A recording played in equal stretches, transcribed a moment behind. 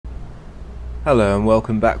Hello and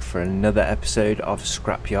welcome back for another episode of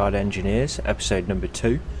Scrapyard Engineers, episode number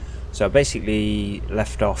 2. So I basically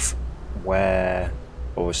left off where,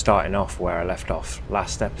 or was starting off where I left off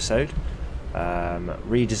last episode.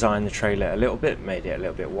 Redesigned the trailer a little bit, made it a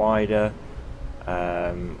little bit wider.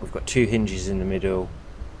 We've got 2 hinges in the middle,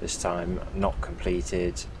 this time not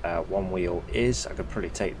completed. One wheel is. I could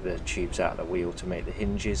probably take the tubes out of the wheel to make the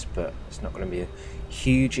hinges, but it's not going to be a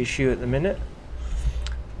huge issue at the minute.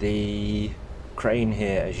 The crane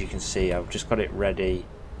here, as you can see, I've just got it ready.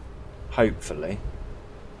 Hopefully,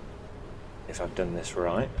 if I've done this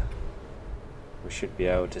right, we should be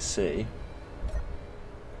able to see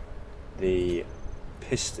the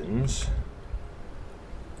pistons.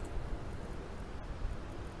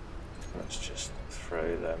 Let's just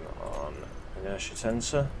throw them on inertia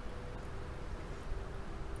tensor,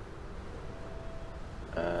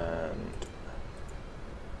 and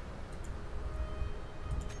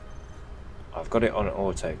I've got it on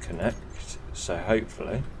auto connect, so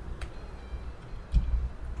hopefully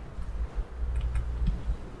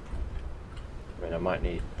I might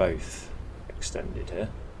need both extended here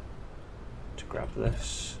to grab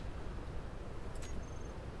this.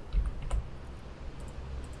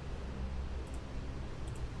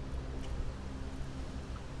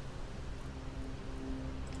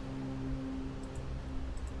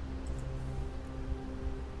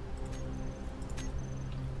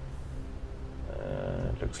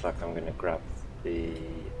 Looks like I'm going to grab the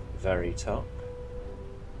very top.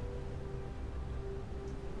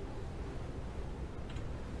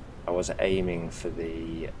 I was aiming for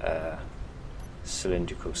the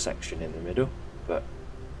cylindrical section in the middle, but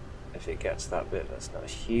if it gets that bit, that's not a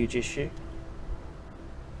huge issue.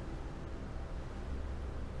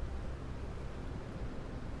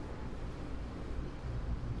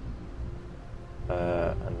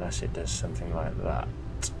 Unless it does something like that,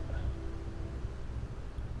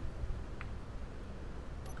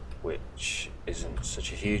 which isn't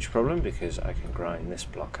such a huge problem because I can grind this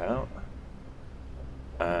block out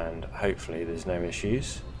and hopefully there's no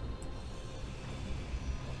issues.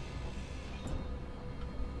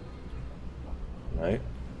 No,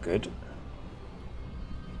 good.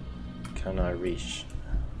 Can I reach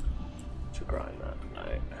to grind that?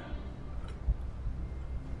 No.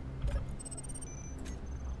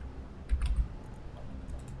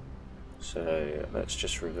 So let's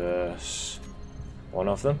just reverse one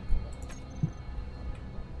of them.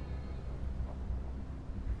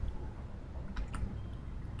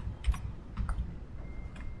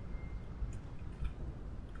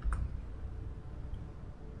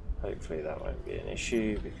 Hopefully that won't be an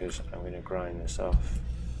issue because I'm going to grind this off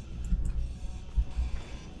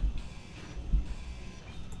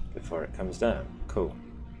before it comes down. Cool.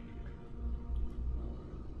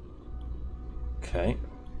 Okay.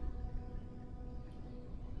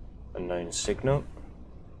 Unknown signal.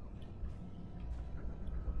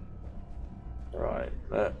 Right,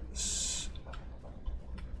 let's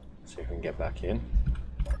see if we can get back in.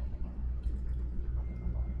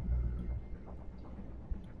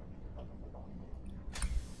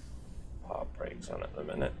 Brakes on at the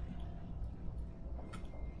minute.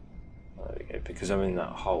 There we go. Because I'm in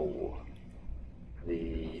that hole,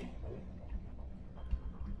 the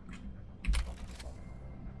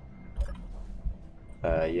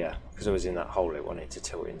yeah, because I was in that hole, it wanted to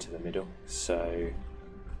tilt into the middle. So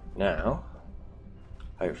now,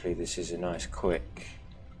 hopefully, this is a nice quick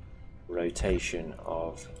rotation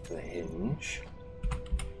of the hinge.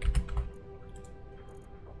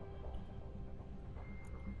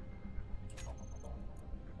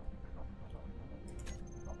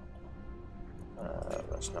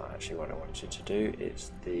 That's not actually what I wanted to do,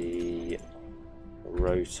 it's the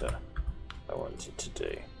rotor I wanted to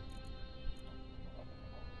do.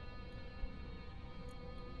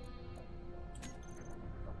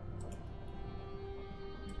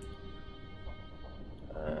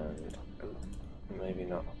 And maybe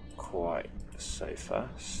not quite so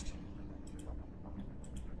fast.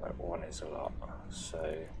 Like 1 is a lot,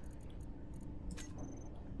 so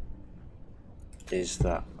is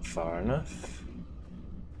that far enough?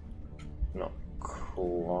 Not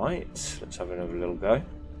quite. Let's have another little go.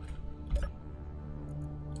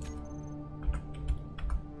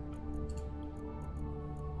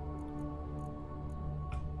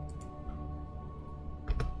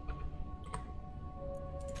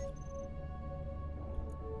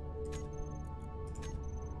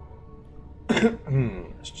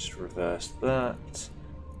 Let's just reverse that,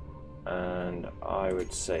 and I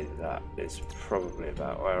would say that is probably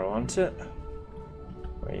about where I want it.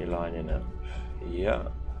 Where you're lining up. Yeah,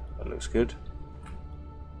 that looks good.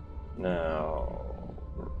 Now,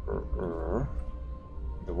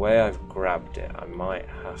 way I've grabbed it, I might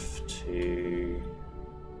have to...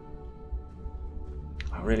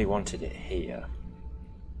 I really wanted it here.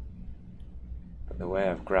 But the way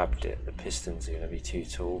I've grabbed it, the pistons are going to be too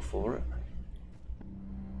tall for it.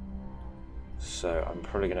 So I'm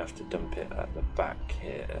probably going to have to dump it at the back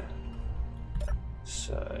here.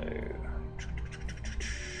 So...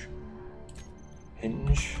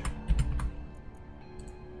 hinge.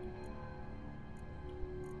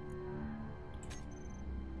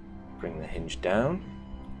 Bring the hinge down.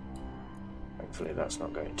 Hopefully that's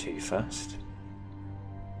not going too fast.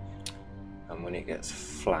 And when it gets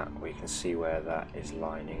flat, we can see where that is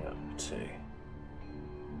lining up to.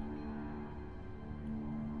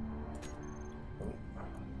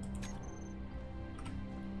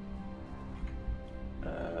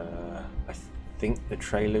 I think the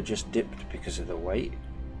trailer just dipped because of the weight,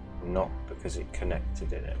 not because it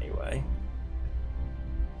connected in any way.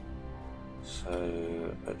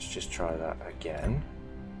 So let's just try that again.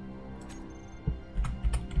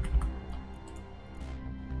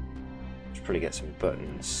 Should probably get some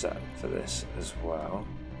buttons set for this as well.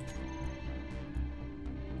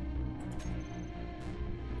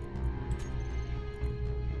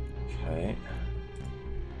 Okay.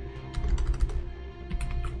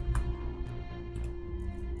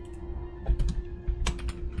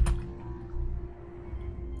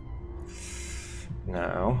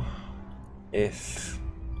 Now, if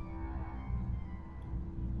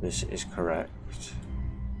this is correct,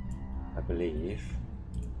 I believe,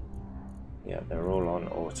 yeah, they're all on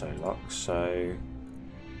auto lock, so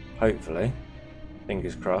hopefully,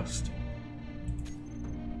 fingers crossed.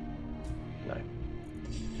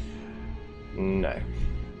 No.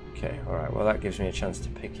 Okay, alright, well that gives me a chance to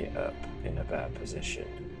pick it up in a better position.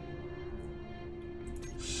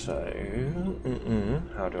 So,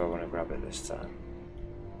 how do I want to grab it this time?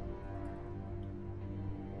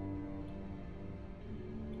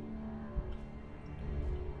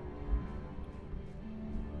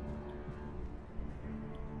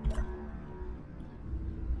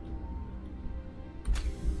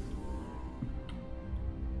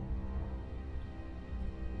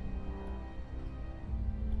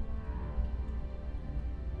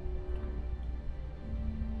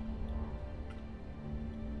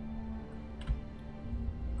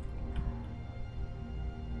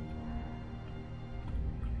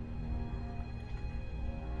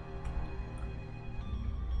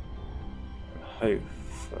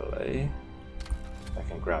 Hopefully I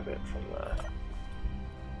can grab it from there.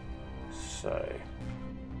 So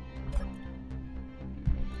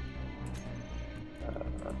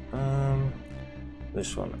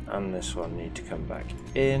this one and this one need to come back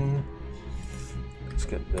in. Let's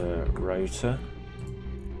get the rotor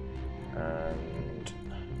and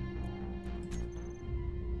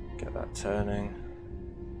get that turning.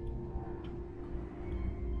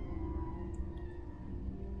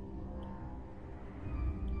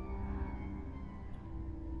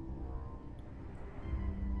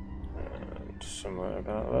 Somewhere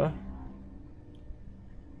about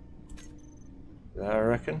there, I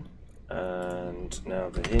reckon. And now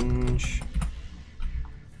the hinge.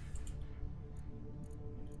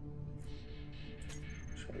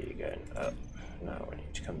 So you're going up. Now we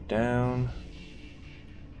need to come down.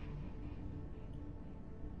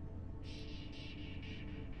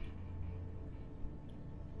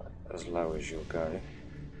 As low as you'll go.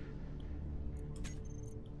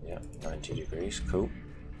 Yeah, 90 degrees, cool.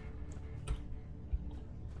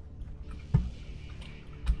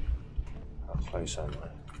 Close am I?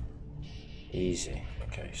 Easy.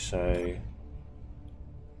 Okay, so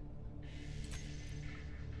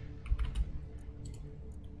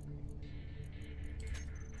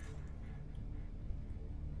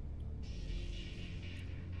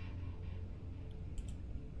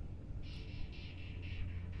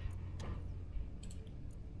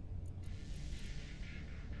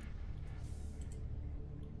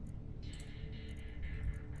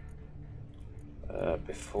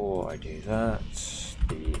before I do that,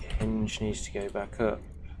 the hinge needs to go back up.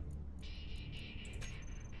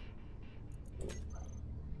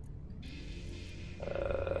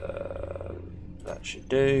 That should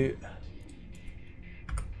do.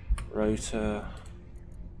 Rotor,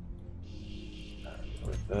 and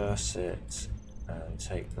reverse it and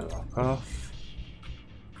take the lock off.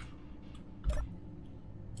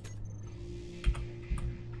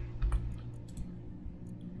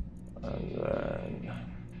 And then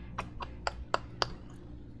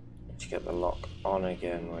need to get the lock on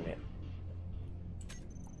again when it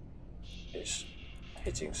is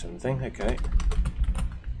hitting something. Okay.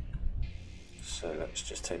 So let's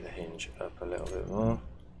just take the hinge up a little bit more.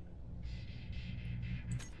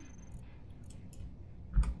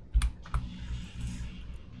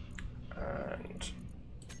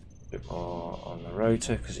 bit more on the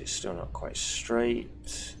rotor because it's still not quite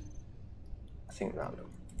straight. I think that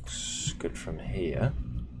looks good from here.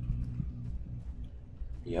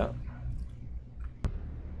 Yep.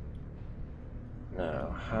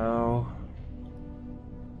 Now, how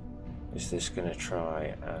is this going to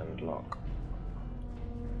try and lock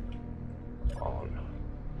on?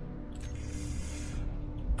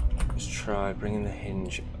 Let's try bringing the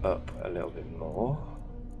hinge up a little bit more.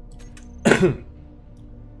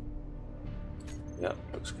 Yep,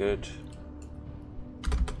 looks good.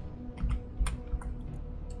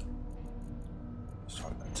 Let's try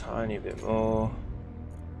a tiny bit more.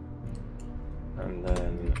 And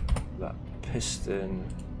then that piston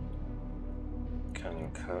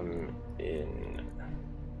can come in.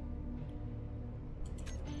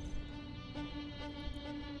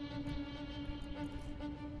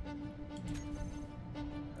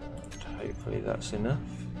 And hopefully that's enough.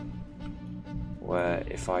 Where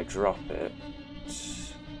if I drop it,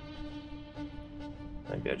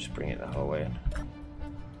 maybe I'll just bring it the whole way in.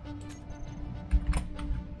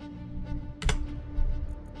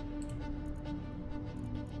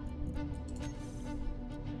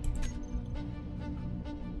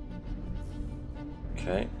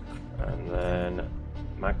 Okay, and then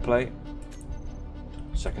mag plate,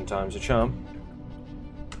 second time's a charm.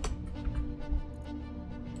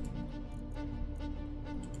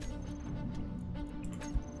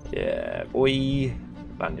 Yeah, boy,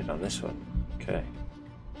 landed on this one. Okay,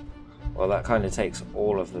 well that kind of takes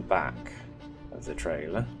all of the back of the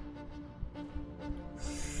trailer.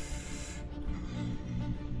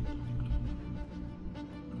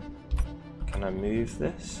 Can I move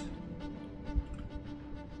this?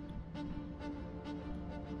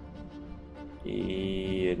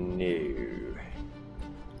 No.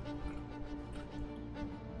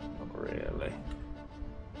 Not really.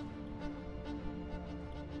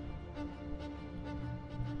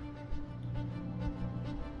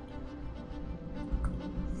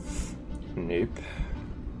 Nope.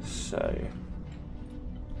 So,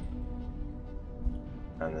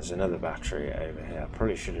 and there's another battery over here. I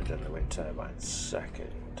probably should have done the wind turbine second.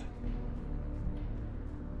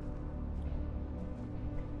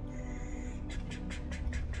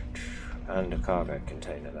 And a cargo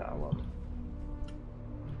container that I want.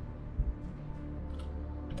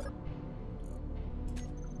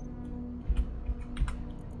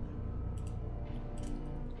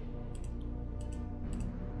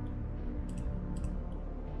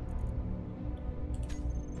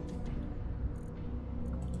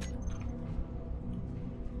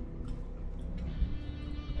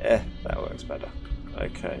 Yeah, that works better.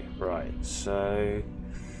 Okay, right, so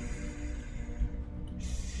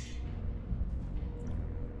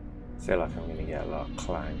I feel like I'm going to get a lot of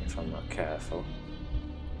clang if I'm not careful.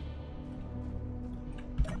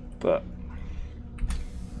 But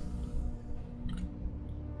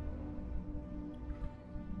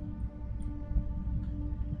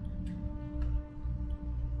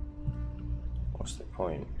what's the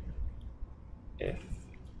point if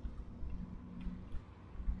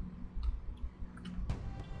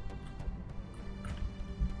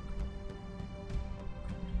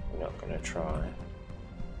we're not going to try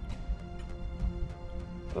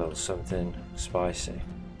a little something spicy?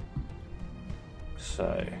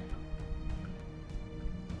 So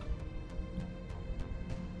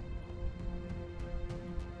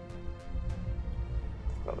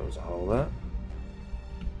forgot there was a hole there.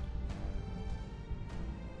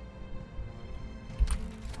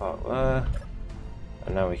 Part there,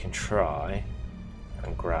 and now we can try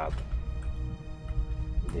and grab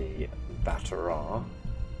the battery.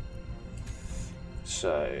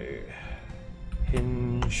 So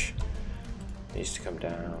hinge needs to come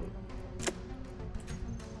down.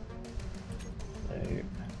 No,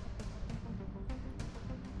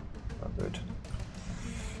 not good.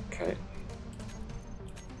 Okay.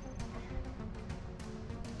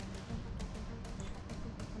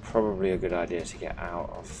 Probably a good idea to get out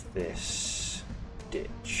of this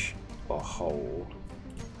ditch or hole.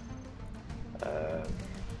 But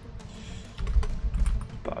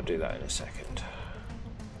I'll do that in a second.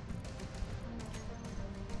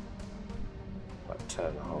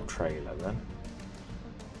 Turn the whole trailer then.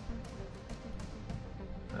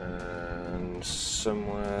 And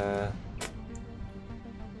somewhere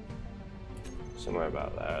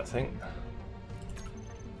about there, I think.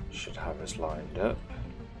 Should have us lined up.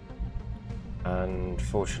 And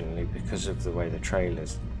fortunately, because of the way the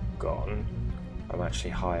trailer's gone, I'm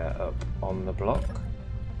actually higher up on the block,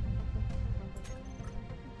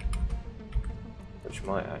 which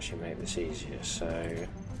might actually make this easier. So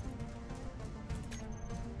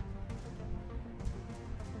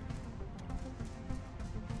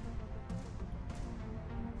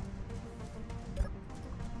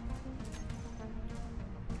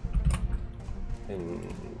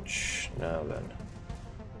Hinge. Now then.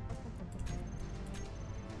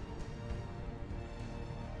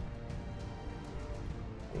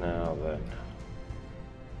 Now then.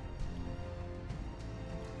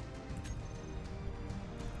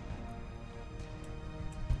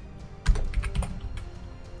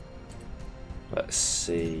 Let's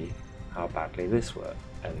see how badly this work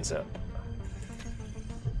ends up.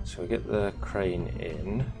 So we get the crane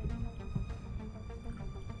in.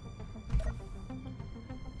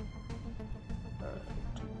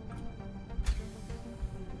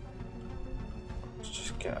 Let's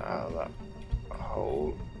just get out of that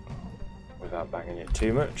hole without banging it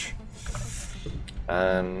too much.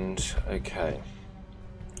 And okay,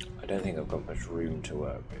 I don't think I've got much room to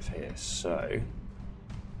work with here, so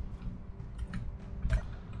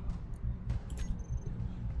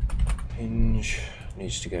hinge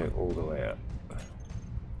needs to go all the way up.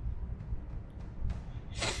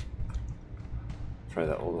 Throw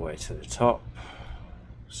that all the way to the top.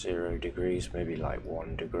 0 degrees, maybe like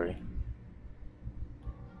 1 degree.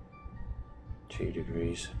 2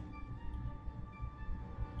 degrees.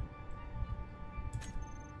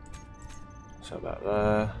 So about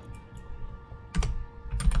there.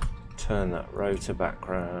 Turn that rotor back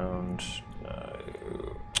round. No.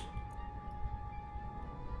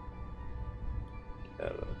 Yeah,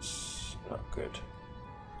 that's not good.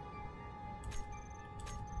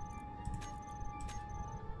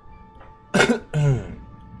 I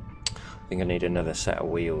think I need another set of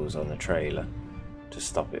wheels on the trailer to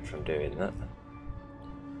stop it from doing that.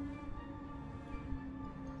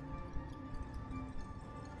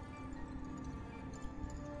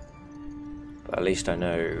 But at least I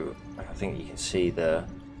know, I think you can see the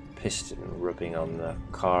piston rubbing on the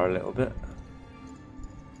car a little bit.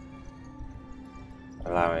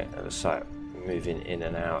 Allowing it, it looks like moving in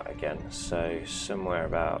and out again. So somewhere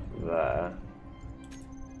about there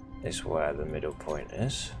is where the middle point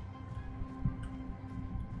is.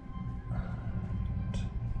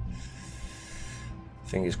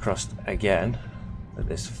 Fingers crossed again that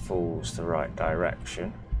this falls the right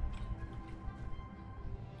direction.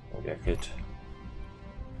 Maybe I could.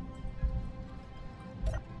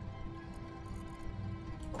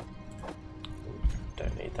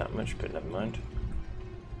 Don't need that much, but never mind.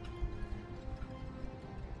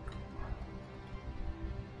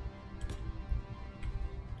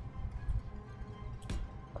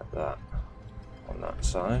 Like that on that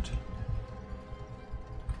side.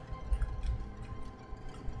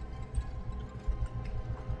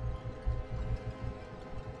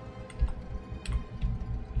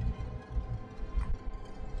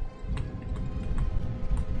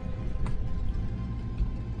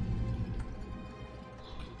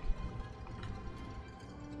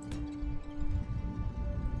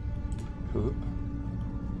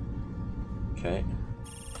 Okay,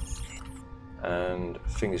 and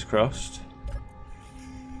fingers crossed.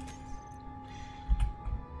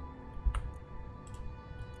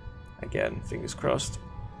 Again, fingers crossed.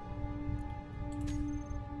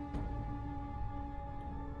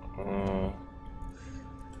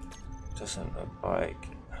 Doesn't look like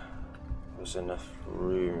there's enough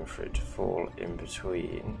room for it to fall in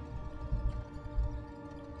between.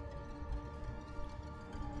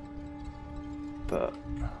 But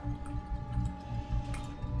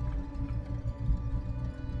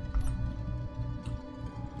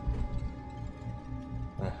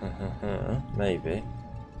maybe.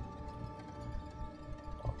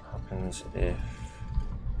 What happens if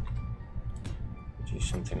we do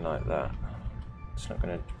something like that? It's not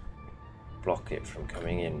going to block it from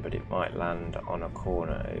coming in, but it might land on a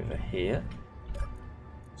corner over here.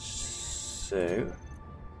 So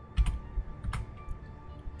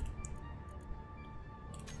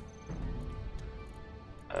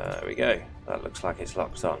there we go. That looks like it's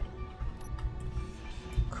locked on.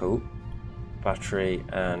 Cool. Battery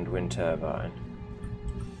and wind turbine.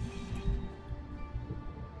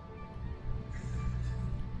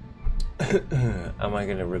 Am I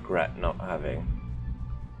going to regret not having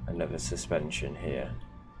another suspension here?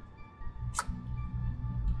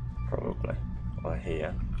 Probably. Or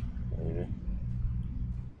here, maybe.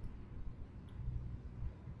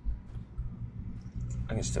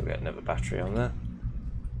 I can still get another battery on there,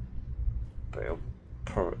 but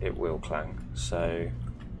it will clang. So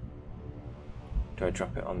do I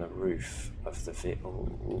drop it on the roof of the vehicle?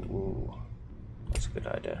 Ooh, that's a good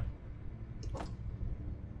idea.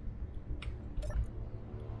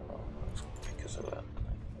 Oh, that's because of that.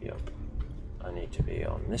 Yup. I need to be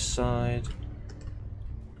on this side.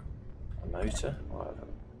 A motor? Whatever.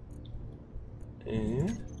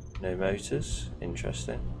 No motors.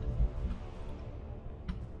 Interesting.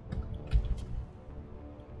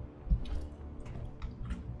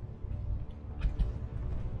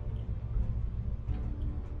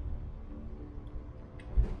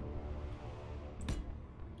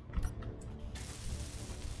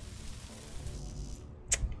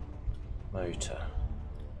 motor.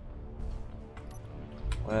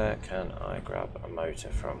 Where can I grab a motor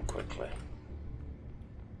from quickly?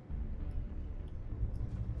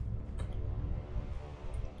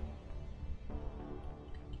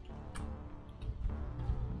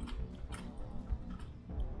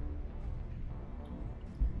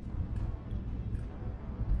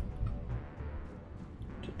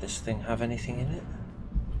 Did this thing have anything in it?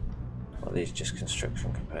 Or are these just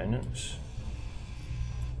construction components?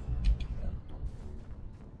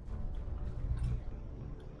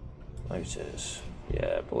 Motors.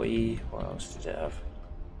 Yeah, boy. What else did it have?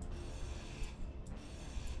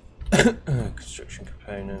 Construction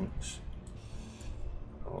components.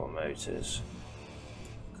 More motors.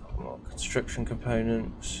 Couple more construction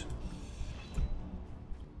components.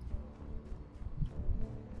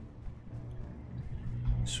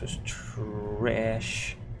 This was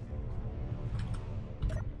trash.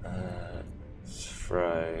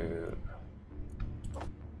 Throw.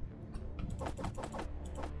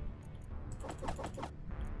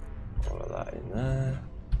 All of that in there.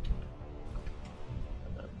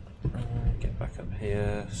 Get back up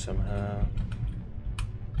here somehow.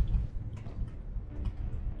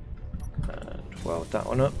 And weld that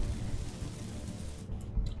one up.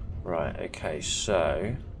 Right, okay,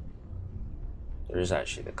 so there is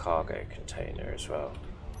actually the cargo container as well.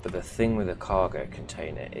 But the thing with the cargo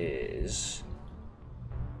container is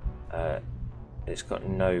it's got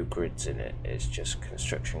no grids in it, it's just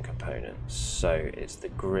construction components. So it's the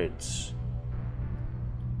grids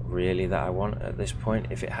really that I want at this point.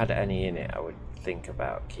 If it had any in it, I would think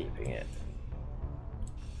about keeping it.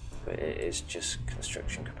 But it is just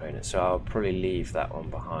construction components. So I'll probably leave that one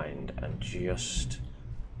behind and just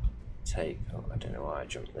take, oh, I don't know why I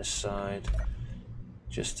jumped this side.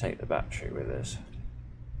 Just take the battery with us.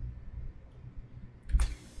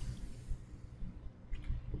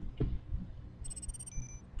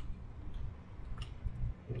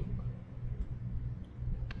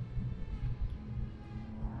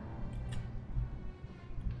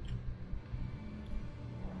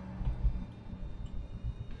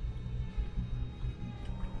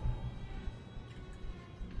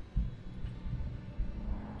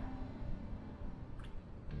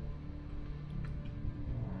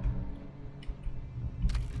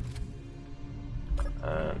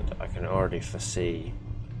 And I can already foresee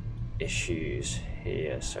issues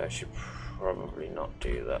here, so I should probably not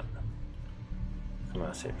do that. Come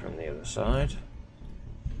at it from the other side.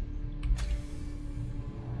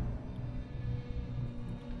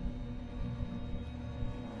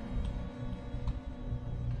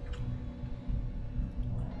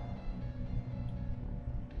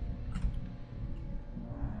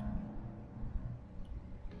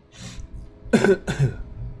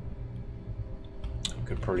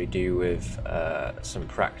 Could probably do with some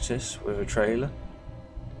practice with a trailer.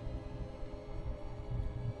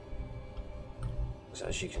 Because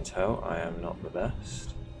as you can tell, I am not the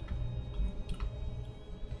best.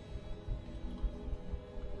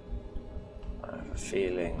 I have a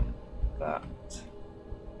feeling that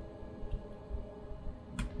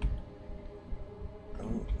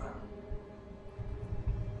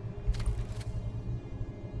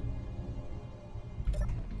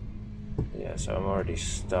yeah, so I'm already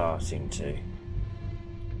starting to.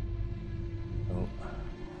 Oh.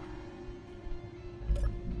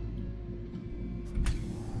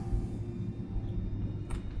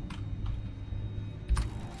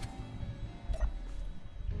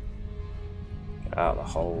 Get out of the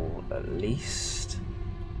hole at least.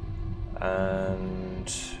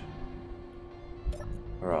 And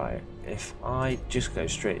right, if I just go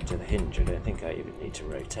straight into the hinge, I don't think I even need to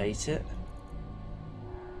rotate it.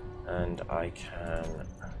 And I can,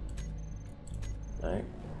 no,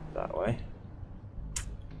 that way,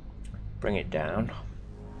 bring it down.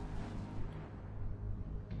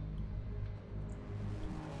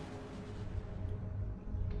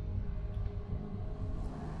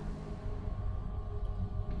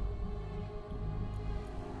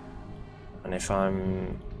 And if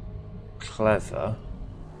I'm clever,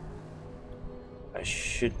 I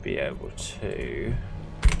should be able to.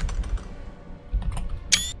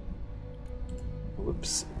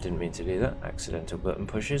 Whoops, didn't mean to do that. Accidental button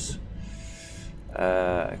pushes.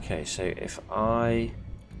 Okay, so if I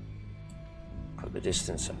put the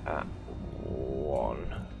distance at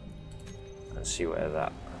 1 and see where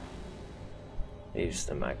that leaves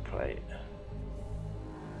the mag plate,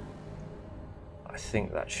 I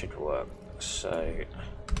think that should work. So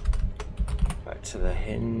back to the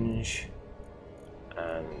hinge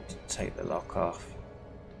and take the lock off.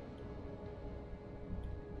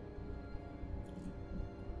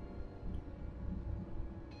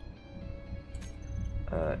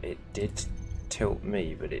 It did tilt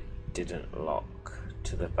me, but it didn't lock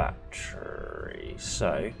to the battery.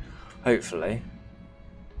 So, hopefully,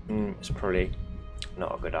 it's probably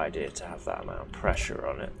not a good idea to have that amount of pressure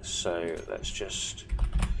on it. So let's just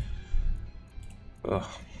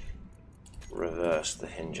reverse the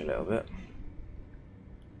hinge a little bit.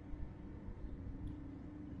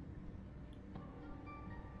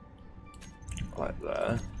 Like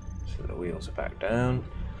there, so the wheels are back down.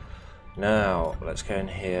 Now let's go in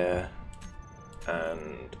here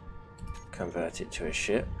and convert it to a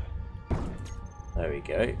ship. There we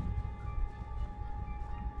go.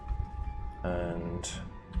 And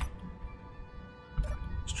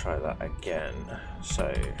let's try that again.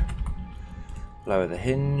 So lower the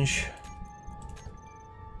hinge.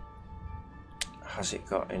 Has it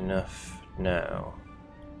got enough now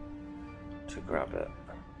to grab it?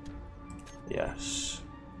 Yes,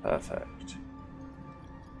 perfect.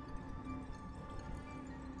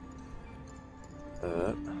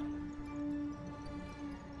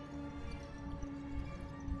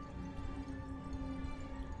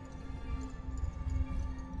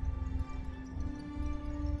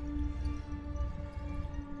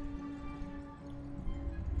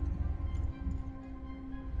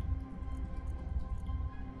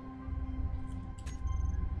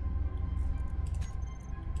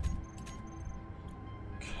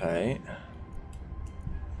 Okay.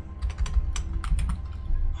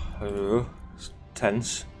 Oh, it's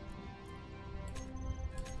tense.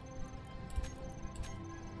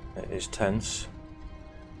 It is tense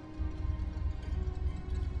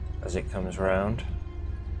as it comes round.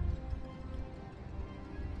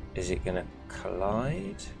 Is it going to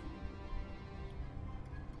collide?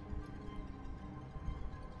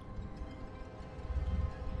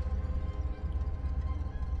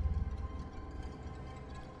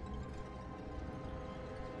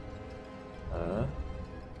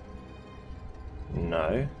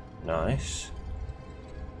 No. Nice.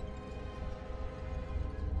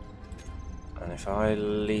 And if I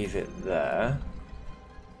leave it there,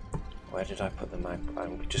 where did I put the mag?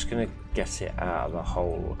 I'm just going to get it out of the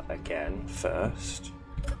hole again first.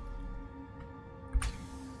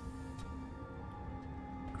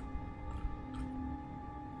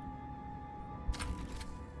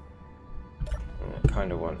 And it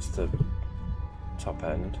kind of wants the top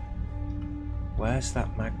end. Where's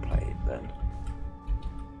that mag plate then?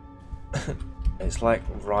 It's like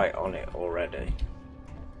right on it already.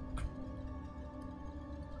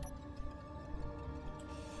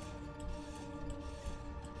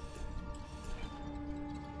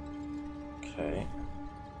 Okay.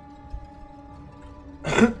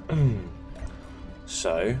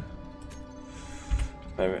 So,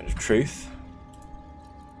 moment of truth.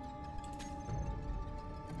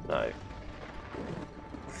 No.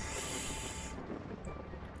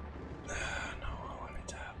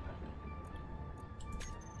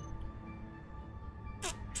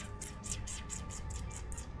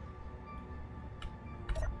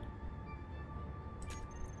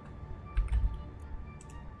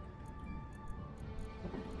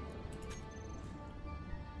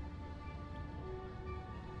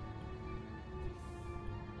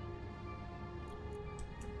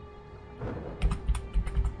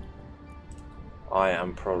 I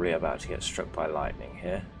am probably about to get struck by lightning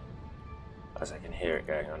here, as I can hear it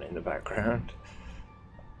going on in the background.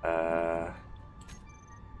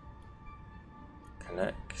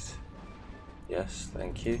 Connect. Yes,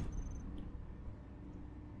 thank you.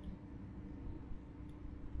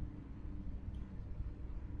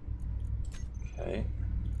 Okay.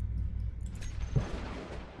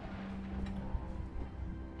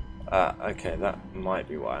 Okay, that might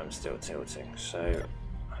be why I'm still tilting. So,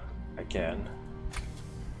 again,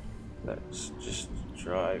 let's just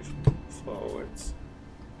drive forwards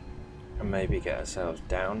and maybe get ourselves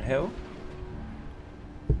downhill.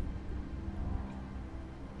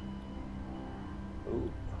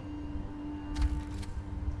 Ooh.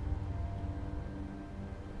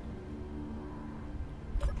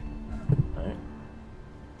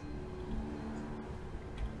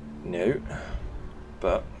 No,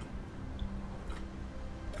 but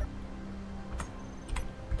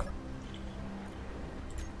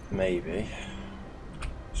maybe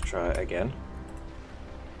let's try it again.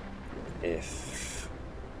 If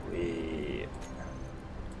we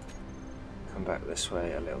come back this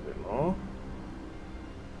way a little bit more.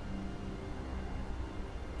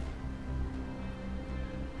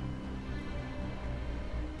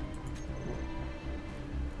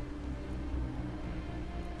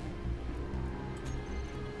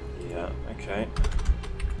 Yeah, okay.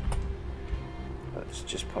 Let's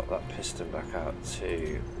just pop that piston back out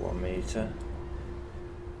to 1 meter.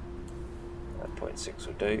 1.6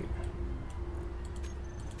 will do.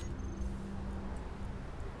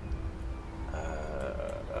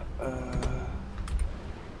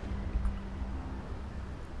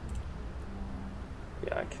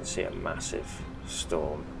 Yeah, I can see a massive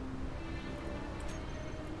storm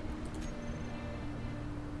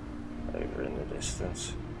over in the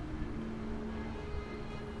distance.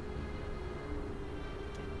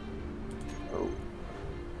 Oh,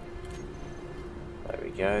 there we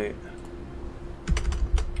go.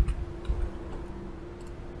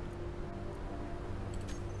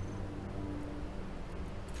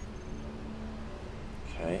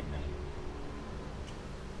 Okay.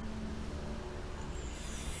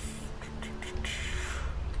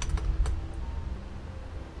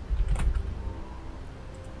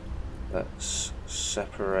 Let's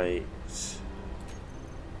separate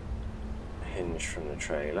the hinge from the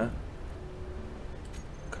trailer.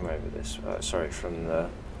 Come over this, sorry, from the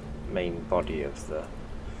main body of the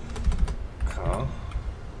car.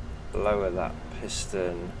 Lower that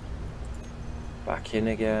piston back in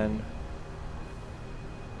again.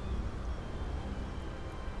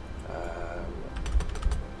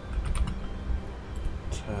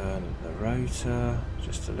 Turn the rotor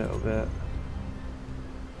just a little bit.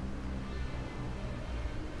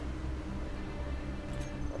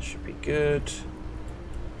 That should be good.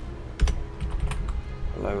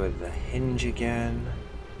 Lower the hinge again.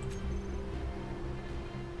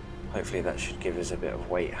 Hopefully that should give us a bit of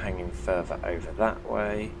weight hanging further over that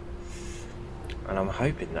way. And I'm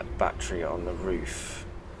hoping that battery on the roof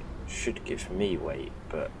should give me weight,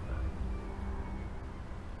 but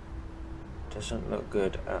doesn't look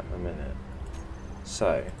good at the minute.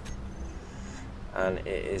 So, and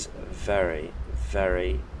it is very,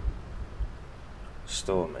 very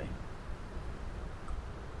stormy.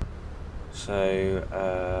 So,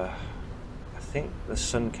 I think the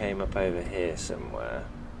sun came up over here somewhere.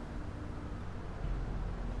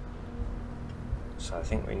 So I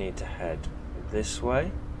think we need to head this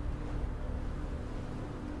way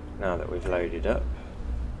now that we've loaded up.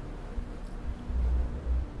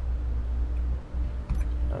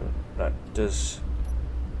 And that does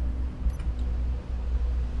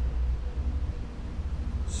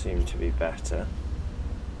seem to be better.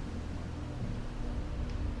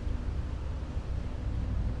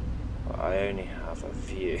 But I only have a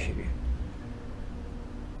view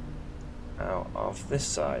out of this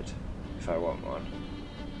side if I want one.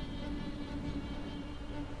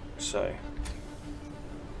 So,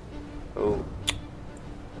 oh.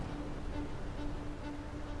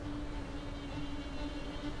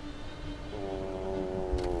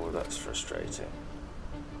 Oh, that's frustrating.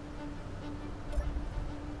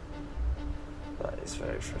 That is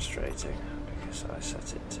very frustrating because I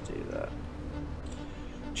set it to do that.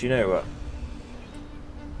 Do you know what?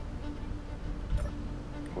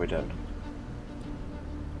 We're done.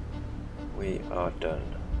 We are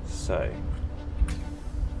done. So,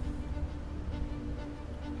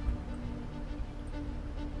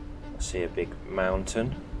 I see a big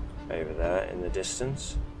mountain over there in the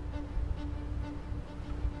distance.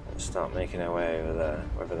 Let's start making our way over there.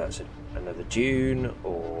 Whether that's another dune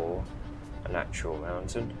or an actual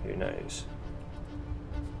mountain, who knows?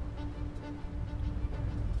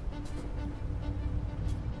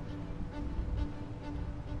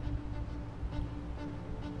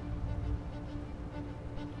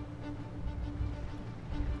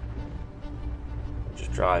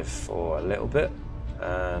 Just drive for a little bit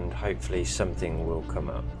and hopefully something will come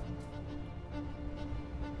up.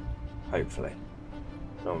 Hopefully.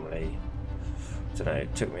 Normally, I don't know,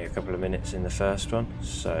 it took me a couple of minutes in the first one,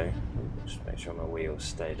 so just make sure my wheels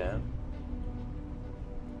stay down.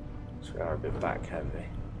 So we are a bit back heavy.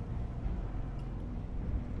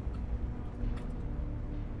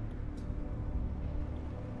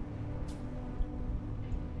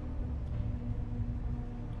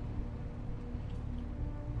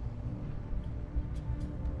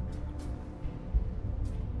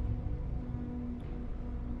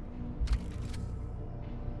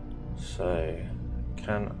 So,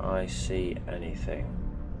 can I see anything?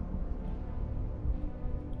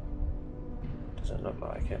 Doesn't look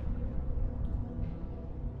like it.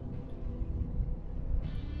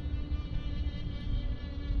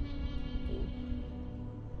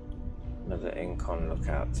 Another Incon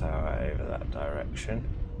lookout tower over that direction.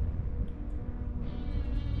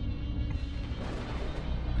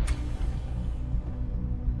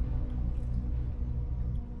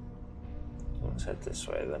 Let's head this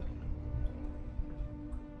way then.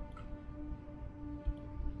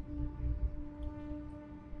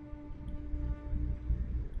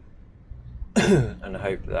 And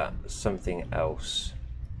hope that something else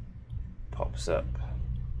pops up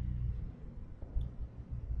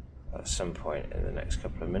at some point in the next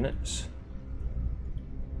couple of minutes.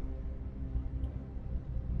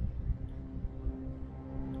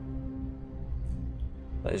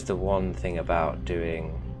 That is the one thing about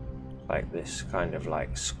doing like this kind of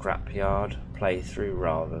like scrapyard playthrough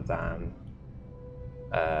rather than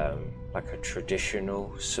like a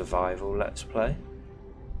traditional survival let's play,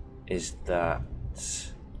 is that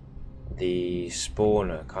the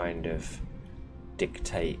spawner kind of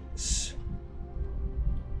dictates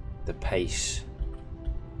the pace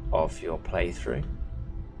of your playthrough,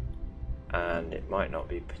 and it might not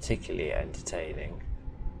be particularly entertaining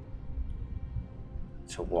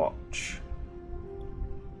to watch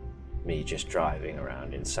me just driving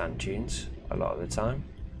around in sand dunes a lot of the time.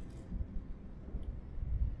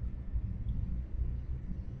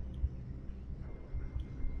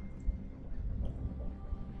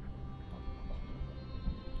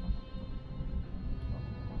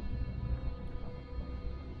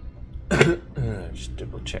 Just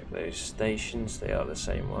double check those stations, they are the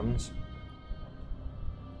same ones.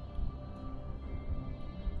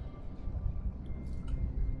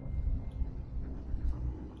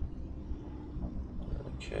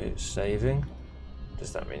 Okay, it's saving.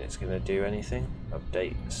 Does that mean it's going to do anything?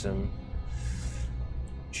 Update some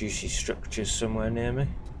juicy structures somewhere near me?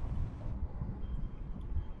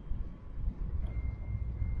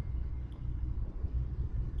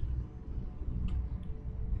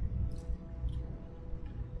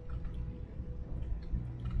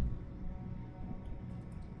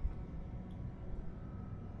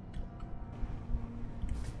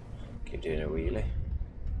 Keep doing a wheelie.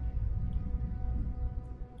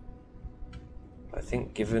 I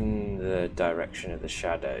think given the direction of the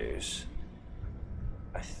shadows,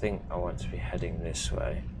 I think I want to be heading this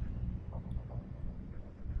way.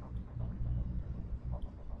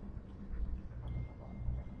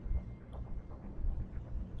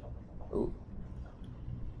 Ooh.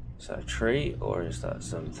 Is that a tree or is that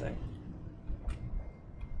something?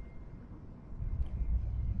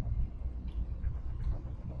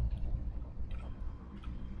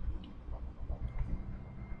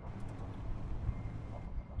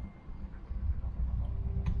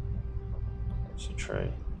 It's a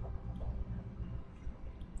tree.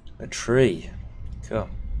 A tree. Cool.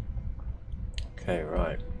 Okay,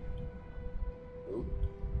 right. Ooh.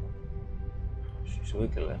 She's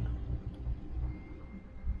wiggling.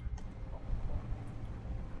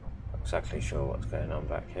 Not exactly sure what's going on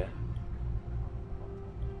back here.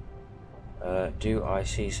 Do I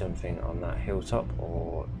see something on that hilltop,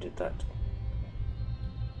 or did that...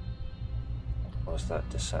 was that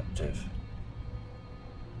deceptive?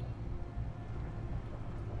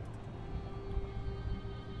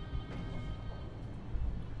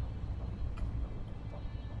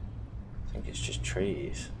 I think it's just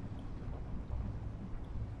trees.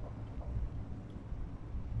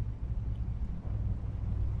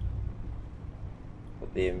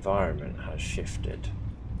 But the environment has shifted.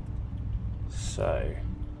 So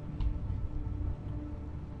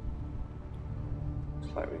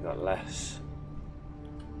looks like we've got less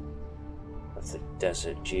of the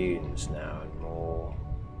desert dunes now and more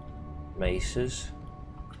mesas.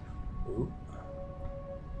 Ooh.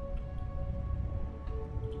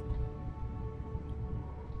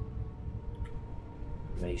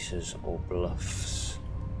 Mesas or bluffs.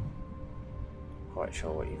 Quite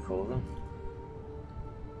sure what you call them.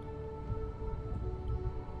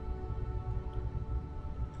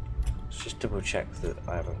 Let's just double check that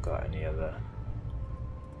I haven't got any other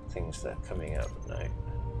things that are coming up. No.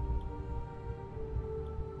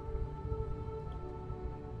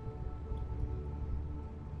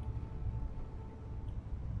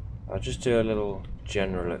 I'll just do a little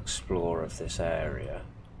general explore of this area,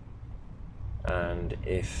 and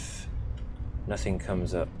if nothing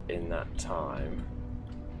comes up in that time,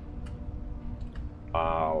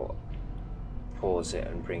 I'll pause it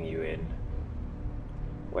and bring you in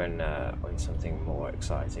when something more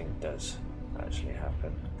exciting does actually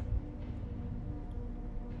happen.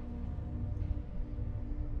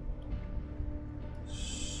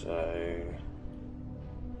 So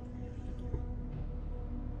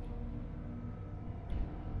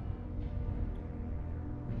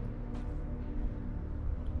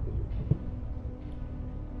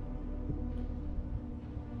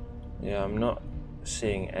yeah, I'm not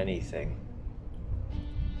seeing anything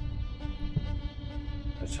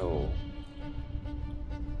at all.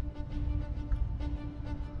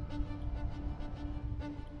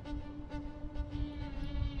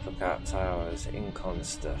 Lookout towers, incon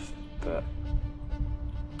stuff, but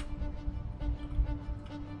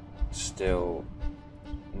still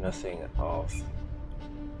nothing of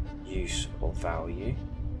use or value.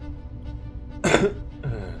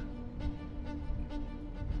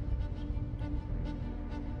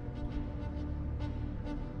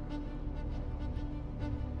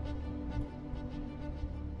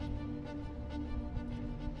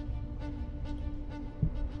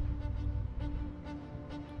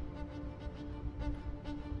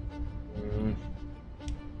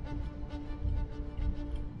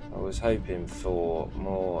 I was hoping for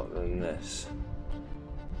more than this.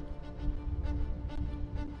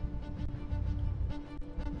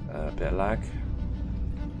 A bit of lag.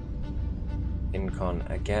 Incon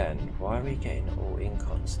again. Why are we getting all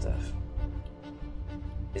Incon stuff?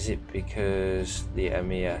 Is it because the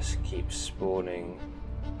MES keeps spawning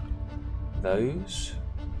those?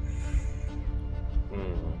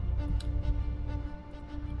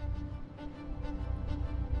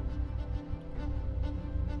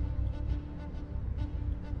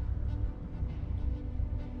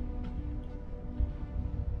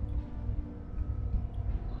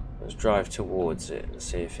 Let's drive towards it and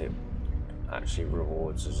see if it actually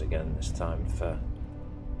rewards us again this time for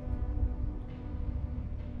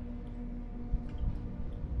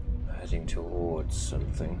heading towards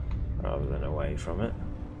something rather than away from it.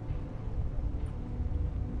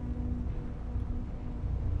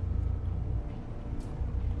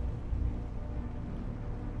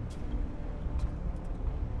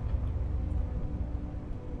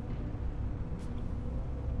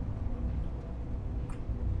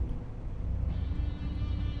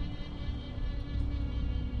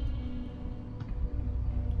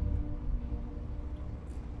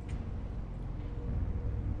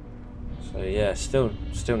 So yeah, still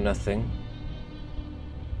nothing.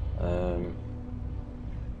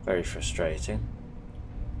 Very frustrating.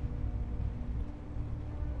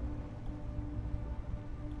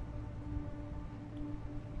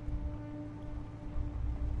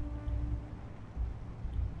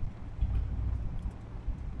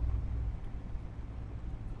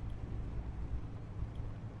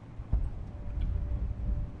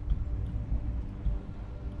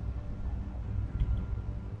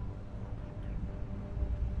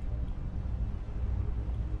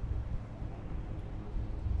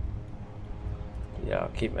 Yeah, I'll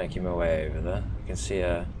keep making my way over there. I can see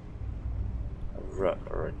a rut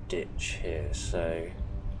or a ditch here, so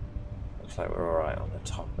looks like we're alright on the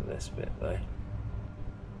top of this bit though.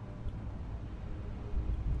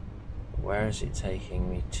 Where is it taking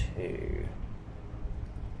me to?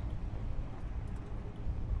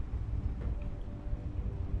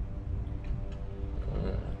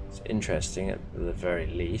 It's interesting at the very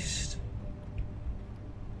least.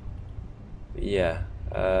 But yeah.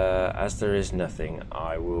 As there is nothing,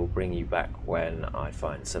 I will bring you back when I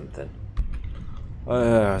find something.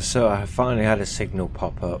 So I finally had a signal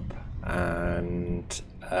pop up, and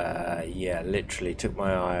yeah, literally took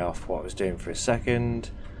my eye off what I was doing for a second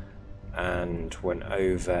and went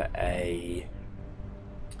over a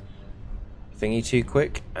thingy too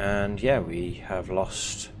quick, and yeah, we have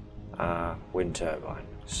lost our wind turbine.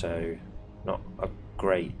 So not a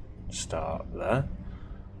great start there.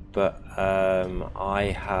 But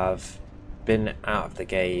I have been out of the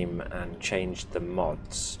game and changed the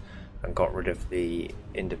mods and got rid of the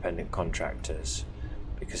independent contractors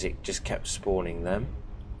because it just kept spawning them.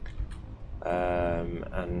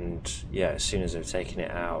 And yeah, as soon as I've taken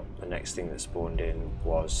it out, the next thing that spawned in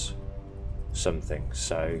was something.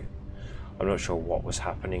 So I'm not sure what was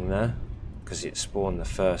happening there because it spawned the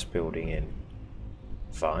first building in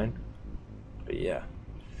fine. But yeah.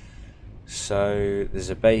 So there's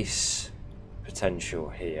a base potential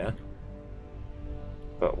here,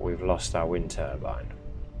 but we've lost our wind turbine.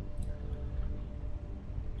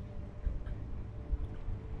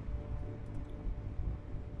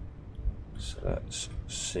 So let's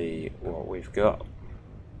see what we've got.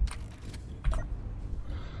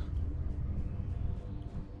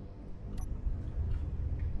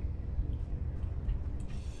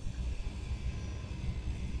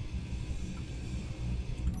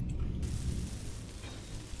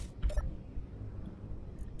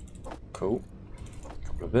 Cool. A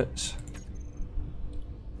couple of bits.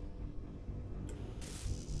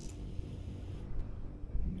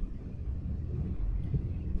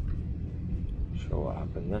 Sure what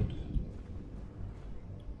happened then.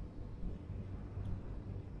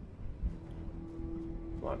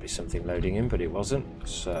 Might be something loading in, but it wasn't.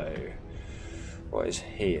 So what is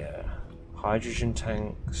here? Hydrogen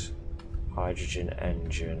tanks, hydrogen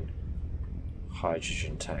engine,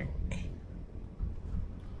 hydrogen tank.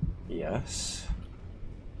 Yes.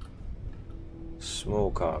 Small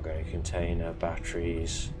cargo container,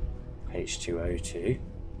 batteries, H2O2.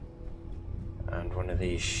 And one of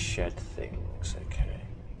these shed things, okay.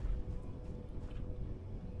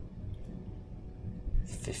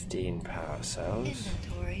 15 power cells.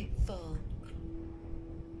 Inventory full.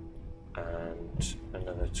 And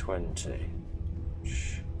another 20.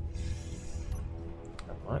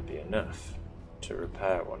 That might be enough to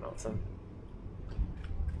repair one of them.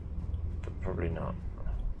 But probably not.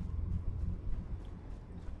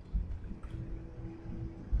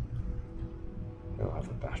 We'll have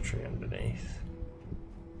a battery underneath.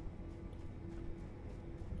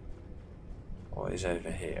 What is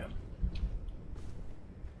over here?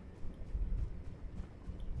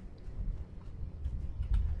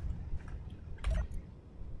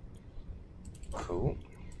 Cool.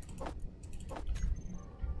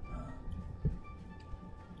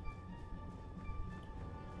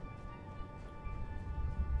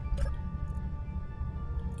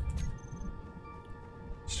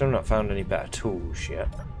 Still not found any better tools yet,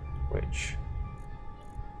 which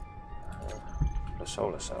the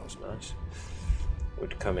solar cell's nice.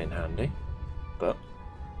 Would come in handy, but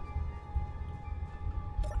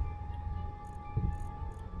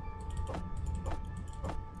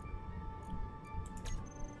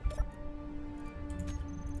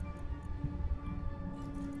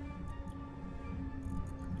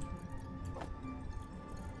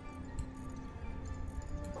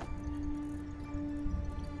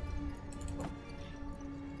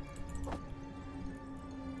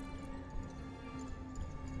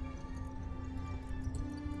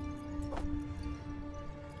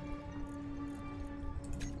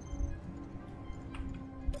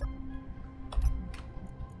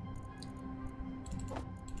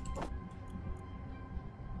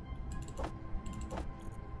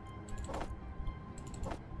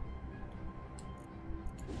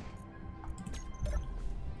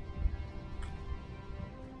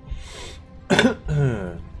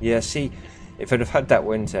yeah, see, if I'd have had that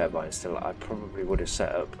wind turbine still, I probably would have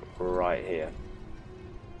set up right here.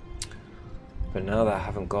 But now that I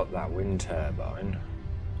haven't got that wind turbine,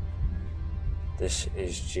 this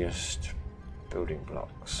is just building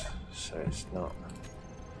blocks, so it's not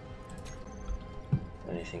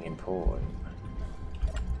anything important.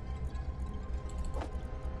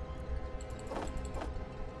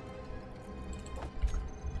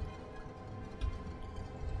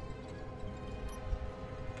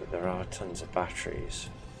 There are tons of batteries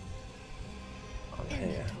on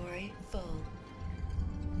here. Inventory full.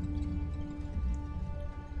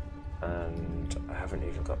 And I haven't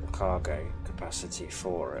even got the cargo capacity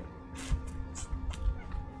for it.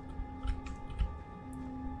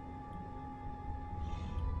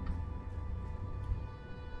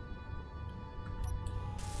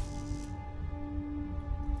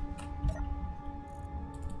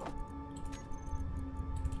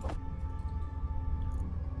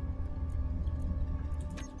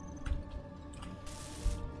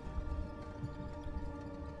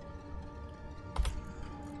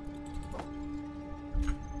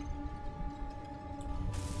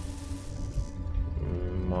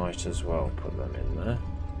 Might as well put them in there.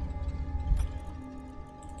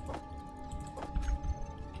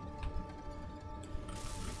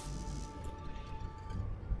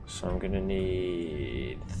 So I'm going to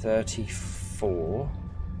need 34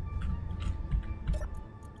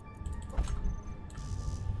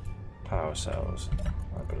 power cells,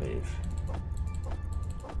 I believe.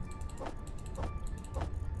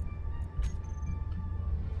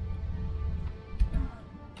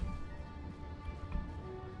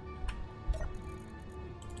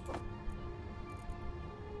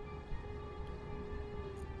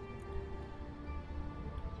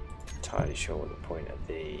 Entirely sure what the point of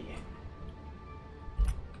the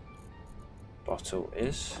bottle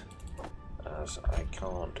is, as I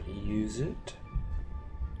can't use it.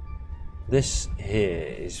 This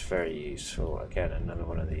here is very useful. Again, another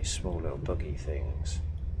one of these small little buggy things.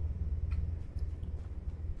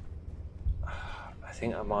 I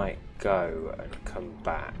think I might go and come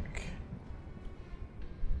back,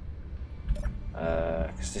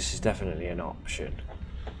 because this is definitely an option.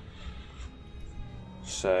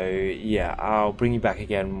 So yeah, I'll bring you back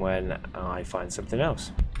again when I find something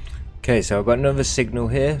else. Okay, so I've got another signal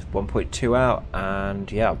here, 1.2 out,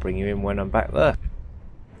 and yeah, I'll bring you in when I'm back there.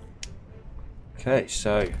 Okay,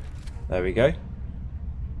 so there we go.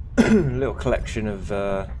 Little collection of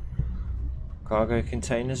cargo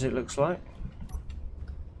containers, it looks like.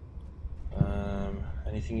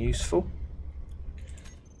 Anything useful?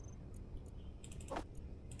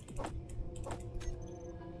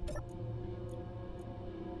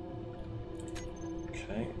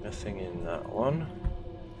 Okay, nothing in that one.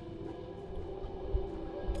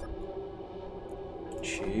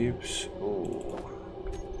 Tubes. Ooh.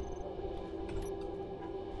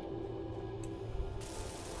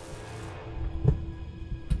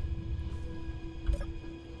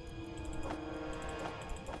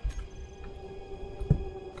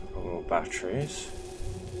 Couple more batteries.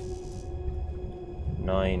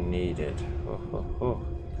 9 needed. Oh, oh, oh.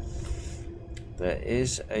 There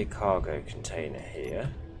is a cargo container here.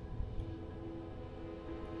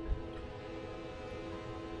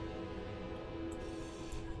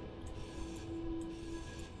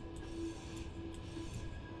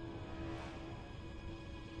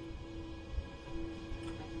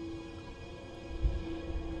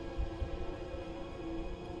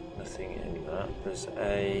 Nothing in that. There's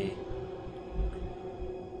a...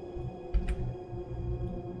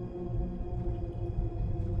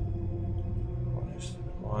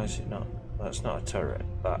 Why is it not? That's not a turret.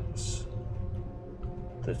 That's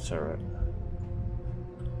the turret.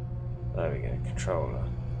 There we go. Controller.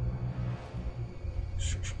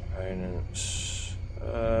 Construction components.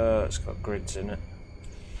 It's got grids in it.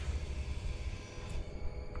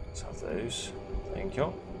 Let's have those. Thank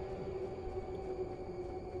you.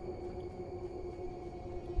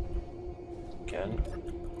 Again,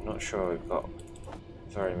 I'm not sure we've got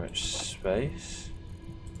very much space.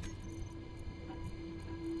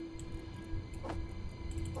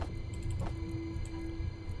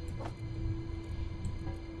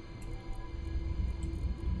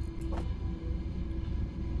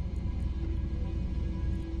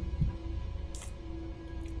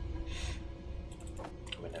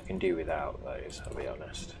 I mean, I can do without those, I'll be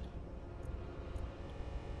honest.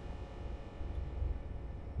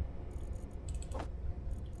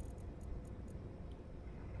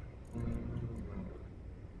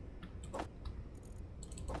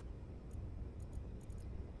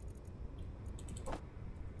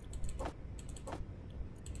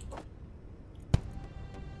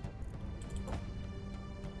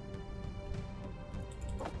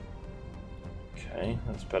 Okay,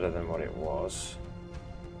 that's better than what it was.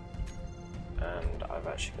 And I've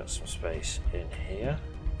actually got some space in here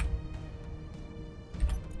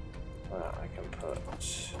where I can put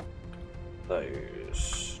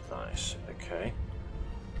those. Nice, okay.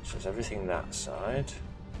 So is everything that side?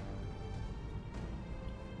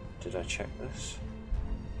 Did I check this?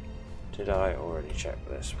 Did I already check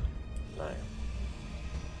this? No.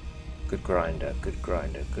 Good grinder, good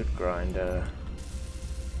grinder, good grinder.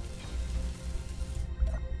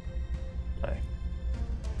 No.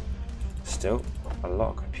 Still a lot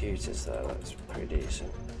of computers there, that's pretty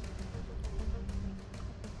decent.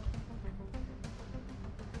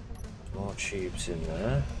 More tubes in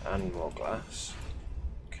there, and more glass.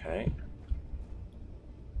 Okay.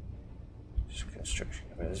 Just construction.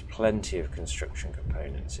 There's plenty of construction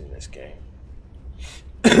components in this game.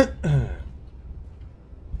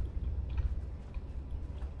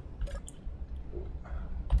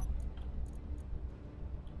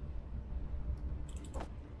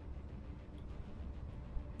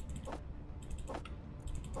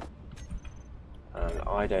 And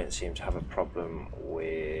I don't seem to have a problem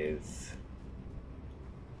with...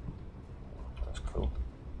 That's cool.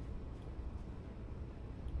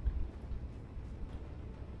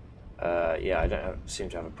 Yeah, I don't seem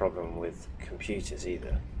to have a problem with computers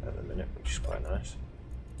either at the minute, which is quite nice.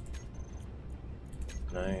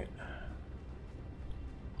 No.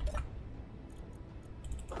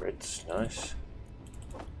 Grids, nice.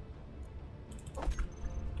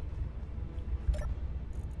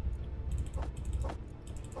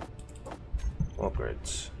 More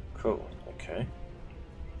grids, cool, okay.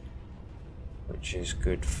 Which is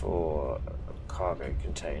good for cargo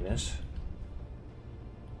containers.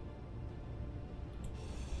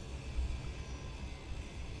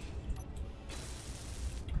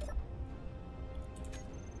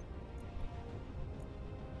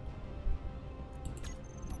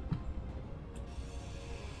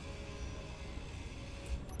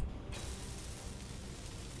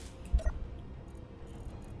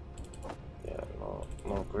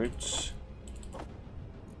 More grids.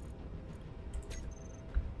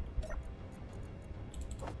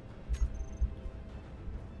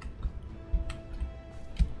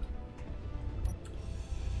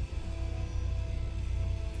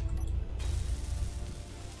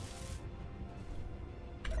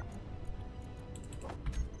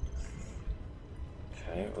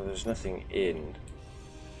 Okay, well there's nothing in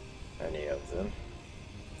any of them.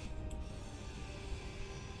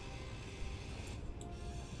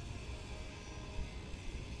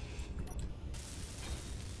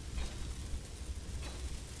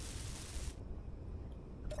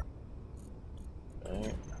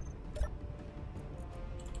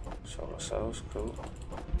 Solar cells, cool.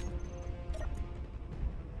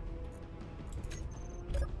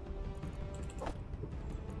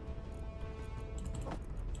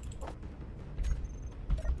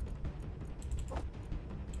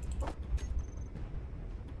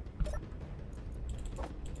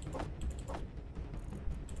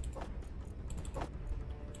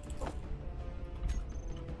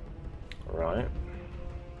 Right.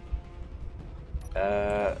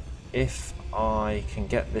 If I can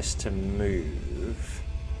get this to move,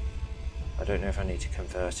 I don't know if I need to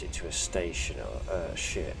convert it to a station or a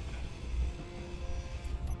ship,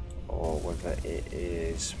 or whether it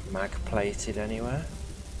is mag plated anywhere.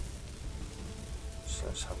 So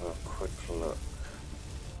let's have a quick look.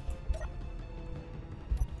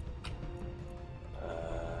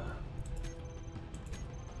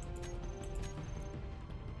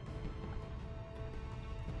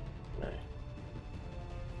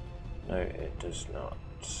 No, it does not.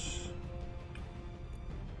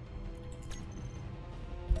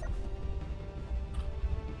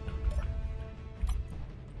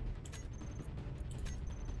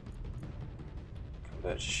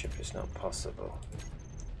 Convert to ship is not possible.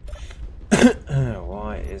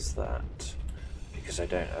 Why is that? Because I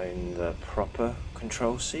don't own the proper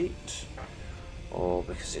control seat? Or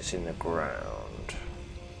because it's in the ground?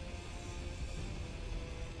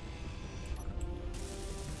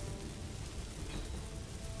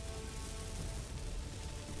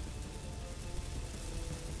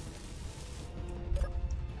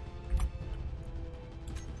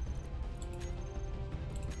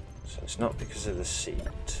 So it's not because of the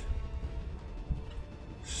seat.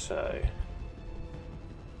 So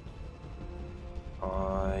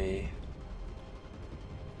I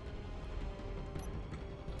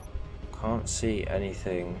can't see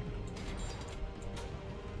anything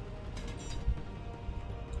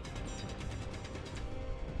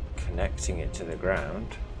connecting it to the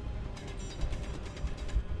ground.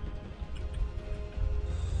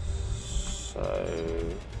 So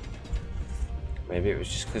maybe it was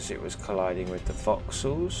just because it was colliding with the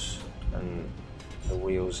voxels and the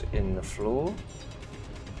wheels in the floor.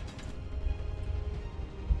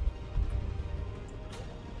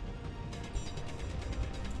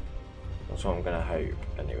 That's what I'm going to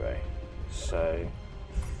hope anyway. So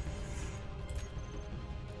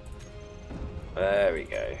there we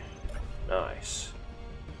go. Nice.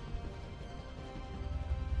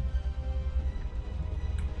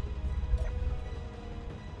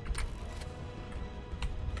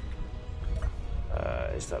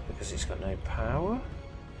 Is that because it's got no power?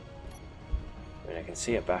 I mean, I can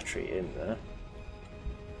see a battery in there.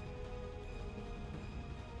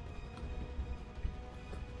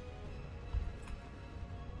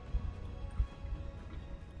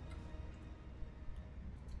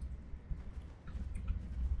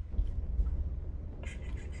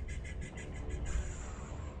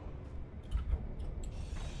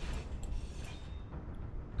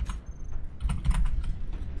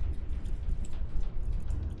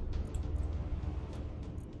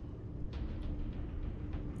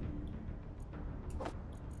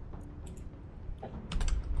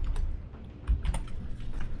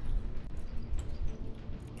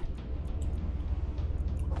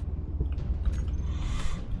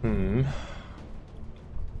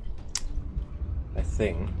 I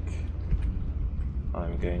think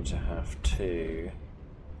I'm going to have to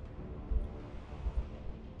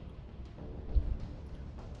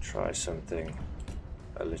try something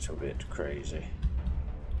a little bit crazy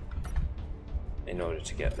in order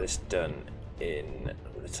to get this done in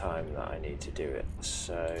the time that I need to do it.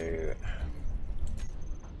 So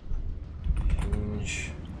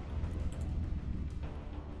hinge,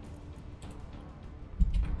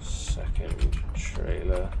 second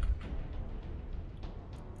trailer,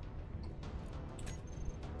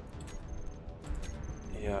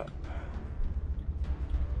 yep.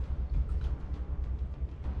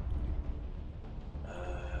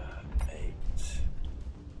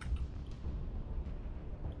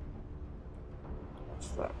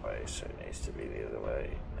 That way, so it needs to be the other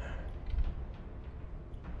way.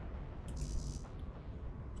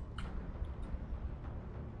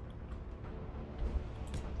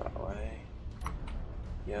 That way.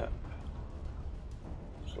 Yep.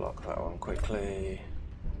 Let's lock that one quickly.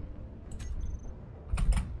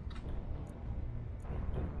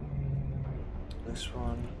 This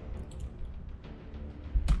one.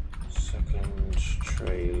 Second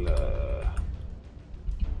trailer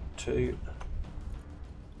 2.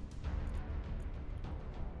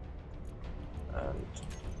 And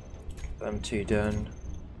get them 2 done.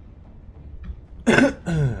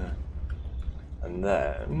 And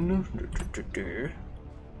then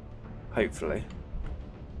hopefully.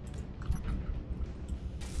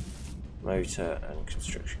 Motor and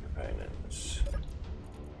construction components.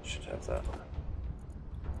 Should have that.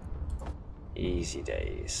 Easy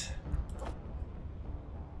days.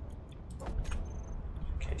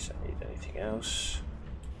 In case I need anything else.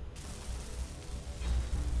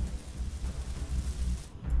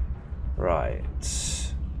 Right.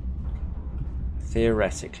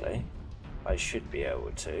 Theoretically, I should be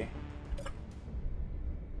able to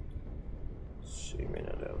zoom in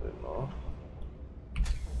a little bit more.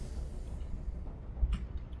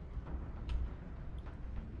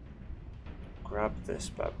 Grab this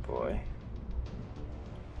bad boy.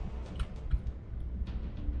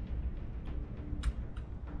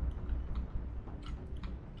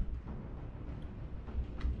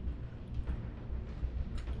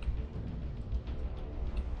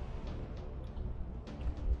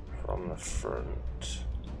 From the front.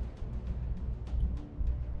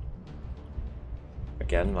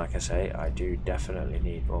 Again, like I say, I do definitely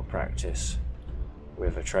need more practice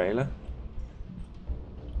with a trailer.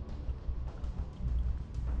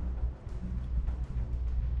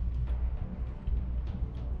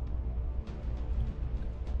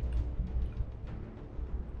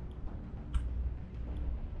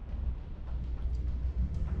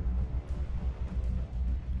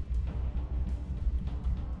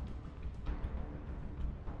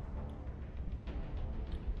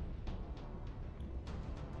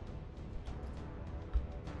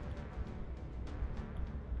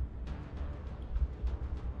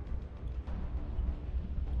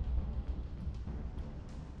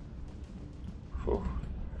 Whew.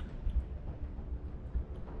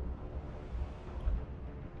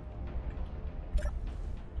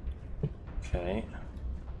 Okay.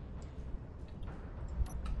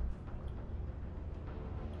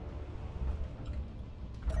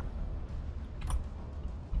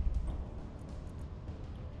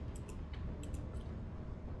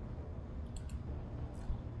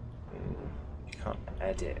 You can't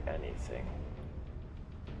edit anything.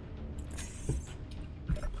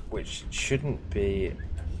 Which shouldn't be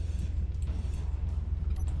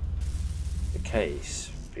the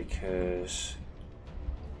case because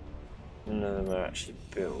none of them are actually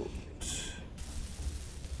built.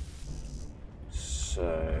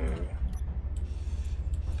 So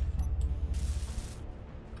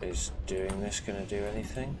is doing this going to do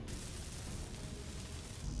anything?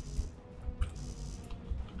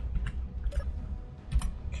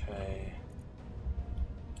 Okay.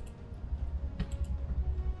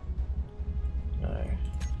 No.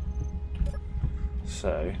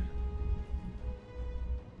 So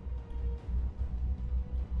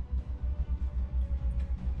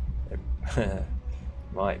it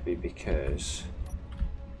might be because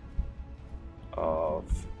of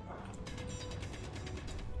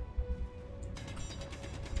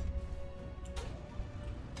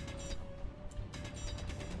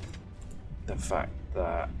the fact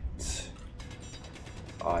that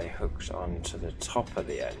I hooked onto the top of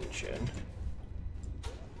the engine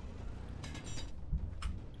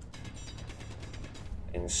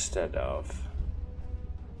instead of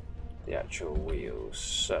the actual wheels.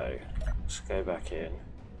 So let's go back in.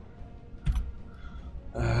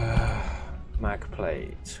 Mag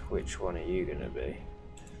plate, which one are you gonna be?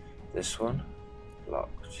 This one?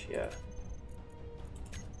 Locked, yeah.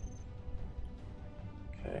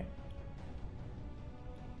 Okay.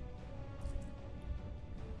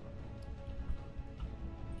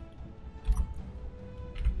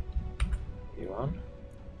 You on?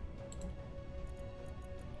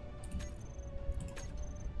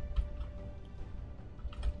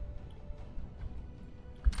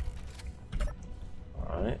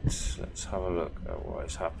 Alright, let's have a look at what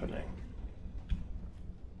is happening.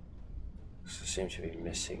 So I seem to be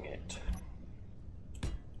missing it.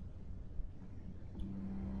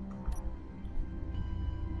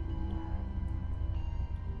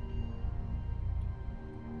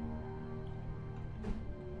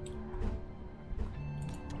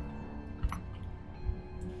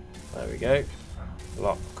 There we go.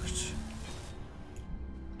 Locked.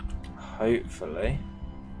 Hopefully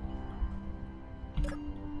I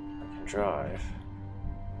can drive.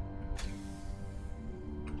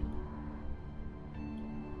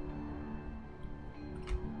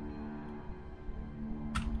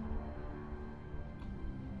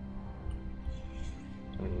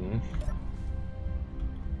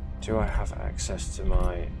 Do I have access to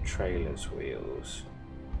my trailer's wheels?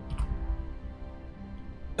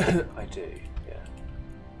 I do, yeah.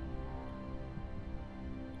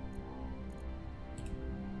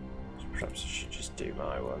 So perhaps I should just do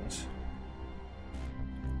my ones.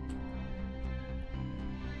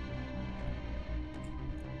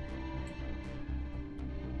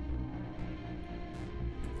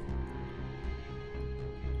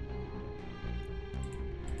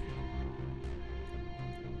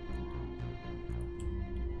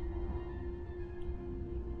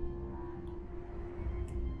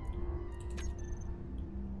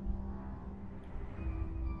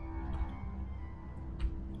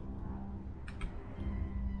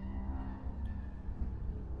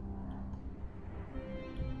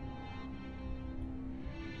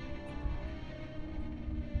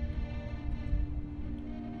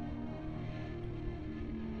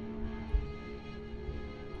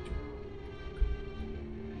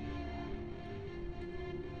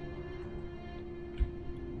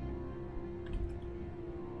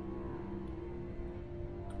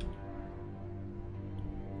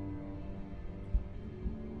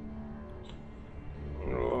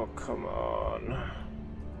 Come on.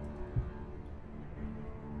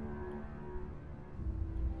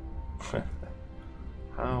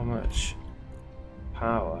 How much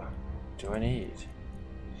power do I need?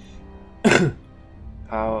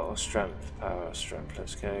 Power or strength? Power or strength.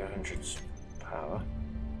 Let's go 100 power.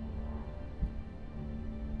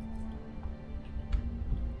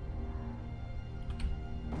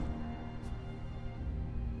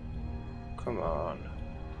 Come on.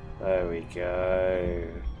 There we go.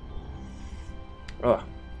 Oh,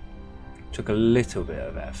 took a little bit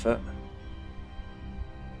of effort,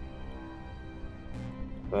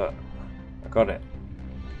 but I got it.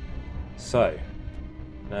 So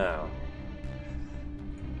now,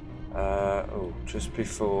 oh, just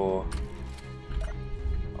before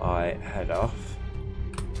I head off,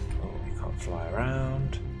 oh, we can't fly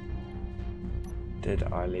around. Did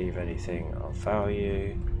I leave anything of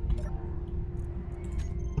value?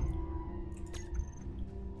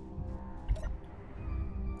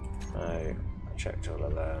 No, I checked all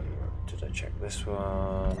of them. Did I check this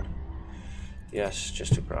one? Yes,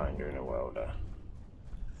 just a grinder and a welder.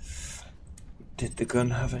 Did the gun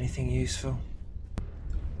have anything useful?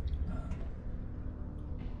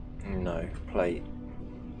 No, plate.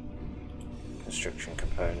 Construction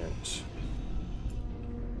components.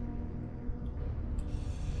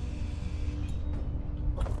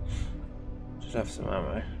 Just have some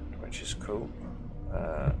ammo, which is cool.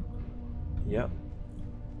 Yep.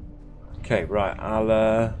 Okay, right,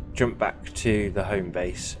 I'll jump back to the home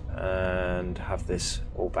base and have this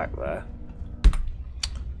all back there.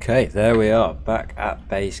 Okay, there we are, back at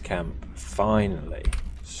base camp, finally.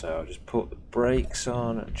 So I'll just put the brakes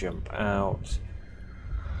on, jump out.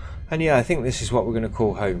 And yeah, I think this is what we're going to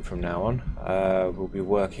call home from now on. We'll be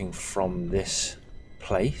working from this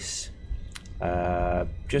place.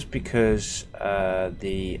 Just because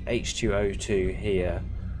the H2O2 here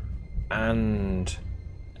and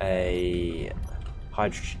a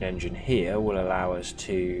hydrogen engine here will allow us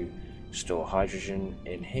to store hydrogen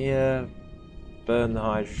in here, burn the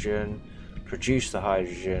hydrogen, produce the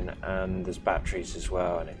hydrogen, and there's batteries as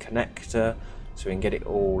well and a connector, so we can get it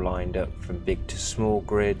all lined up from big to small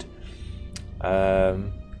grid. But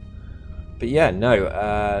yeah, no,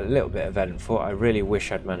 a little bit eventful. I really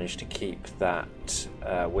wish I'd managed to keep that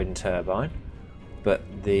wind turbine, but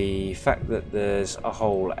the fact that there's a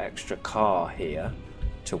whole extra car here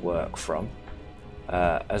to work from,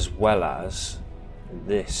 as well as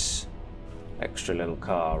this extra little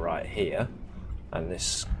car right here and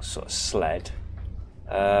this sort of sled,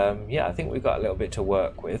 yeah, I think we've got a little bit to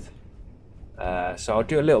work with. So I'll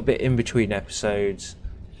do a little bit in between episodes,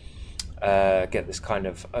 get this kind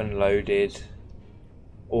of unloaded,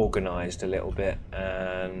 organized a little bit,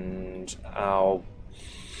 and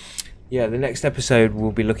the next episode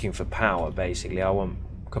we'll be looking for power. Basically, I want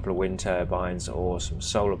a couple of wind turbines or some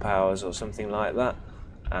solar powers or something like that,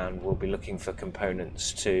 and we'll be looking for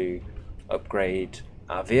components to upgrade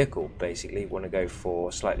our vehicle. Basically, want to go for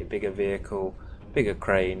a slightly bigger vehicle, bigger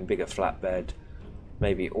crane, bigger flatbed,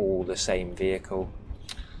 maybe all the same vehicle,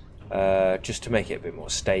 just to make it a bit more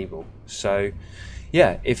stable. So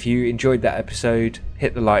yeah, if you enjoyed that episode,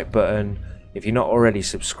 hit the like button. If you're not already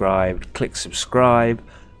subscribed, click subscribe,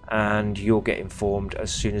 and you'll get informed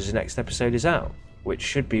as soon as the next episode is out, which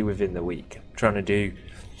should be within the week. I'm trying to do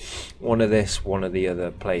one of this, one of the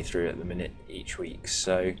other playthrough at the minute each week.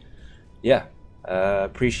 So yeah,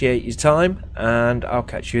 appreciate your time, and I'll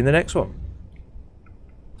catch you in the next one.